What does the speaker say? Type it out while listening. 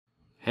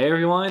Hey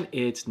everyone,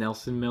 it's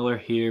Nelson Miller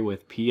here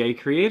with PA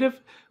Creative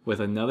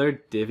with another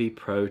Divi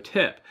Pro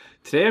tip.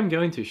 Today I'm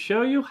going to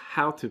show you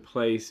how to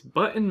place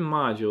button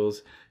modules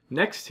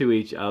next to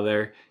each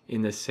other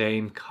in the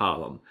same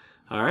column.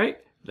 Alright,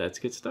 let's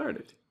get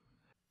started.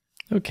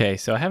 Okay,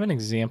 so I have an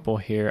example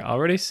here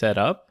already set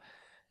up,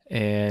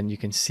 and you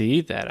can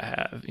see that I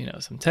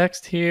have, some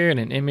text here and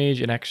an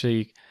image, and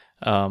actually,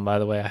 by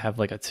the way, I have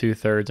like a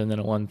 2/3 and then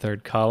a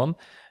 1/3 column.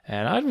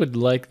 And I would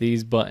like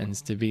these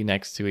buttons to be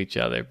next to each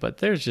other, but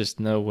there's just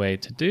no way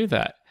to do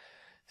that.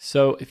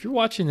 So if you're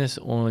watching this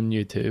on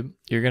YouTube,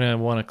 you're going to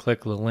want to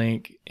click the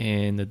link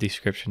in the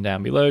description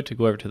down below to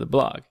go over to the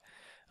blog.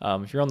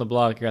 If you're on the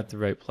blog, you're at the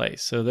right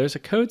place. So there's a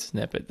code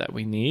snippet that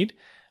we need.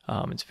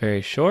 It's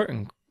very short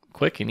and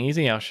quick and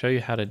easy. I'll show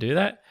you how to do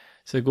that.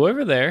 So go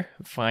over there,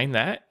 find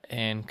that,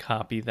 and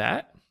copy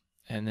that.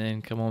 And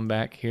then come on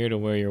back here to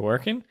where you're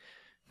working.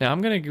 Now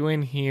I'm going to go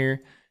in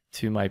here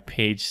to my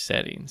page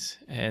settings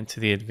and to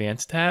the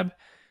advanced tab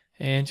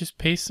and just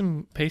paste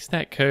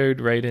that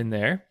code right in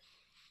there.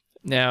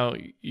 Now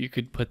you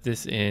could put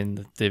this in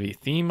the Divi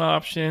theme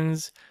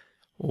options,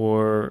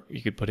 or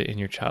you could put it in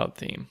your child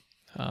theme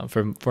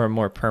for a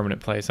more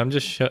permanent place. I'm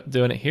just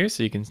doing it here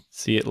so you can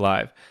see it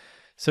live.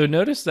 So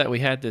notice that we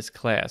had this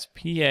class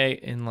PA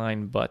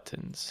inline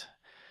buttons.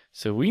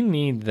 So we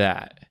need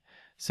that.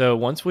 So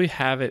once we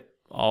have it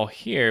all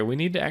here, we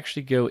need to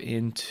actually go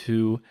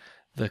into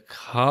the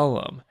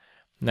column.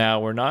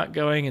 Now we're not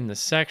going in the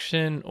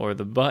section or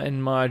the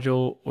button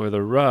module or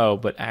the row,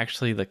 but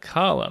actually the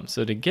column.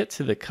 So to get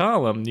to the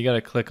column, you got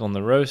to click on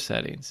the row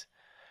settings.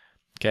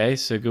 Okay,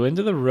 so go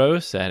into the row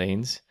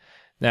settings.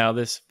 Now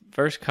this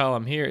first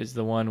column here is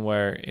the one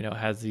where it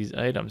has these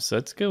items. So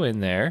let's go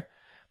in there,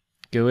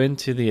 go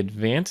into the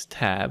advanced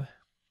tab,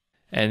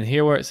 and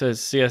here where it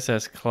says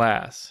CSS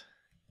class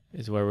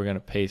is where we're going to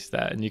paste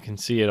that, and you can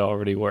see it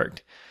already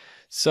worked.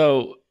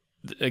 So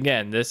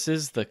again, this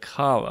is the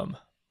column.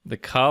 The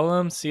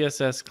column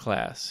CSS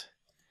class.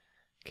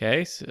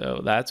 Okay, so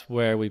that's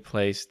where we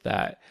placed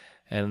that.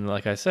 And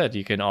like I said,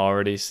 you can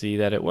already see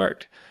that it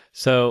worked.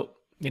 So,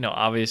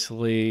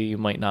 obviously you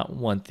might not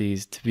want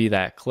these to be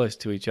that close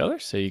to each other.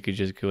 So you could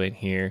just go in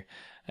here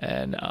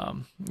and,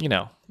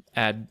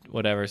 add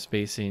whatever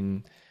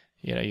spacing,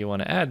 you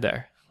want to add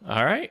there.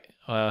 All right,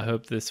 I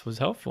hope this was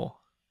helpful.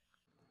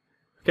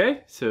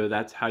 Okay, so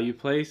that's how you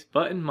place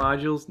button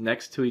modules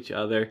next to each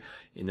other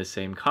in the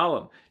same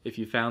column. If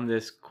you found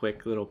this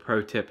quick little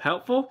pro tip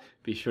helpful,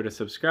 be sure to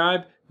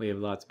subscribe. We have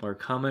lots more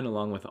coming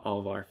along with all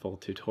of our full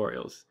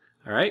tutorials.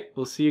 All right,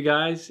 we'll see you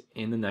guys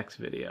in the next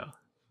video.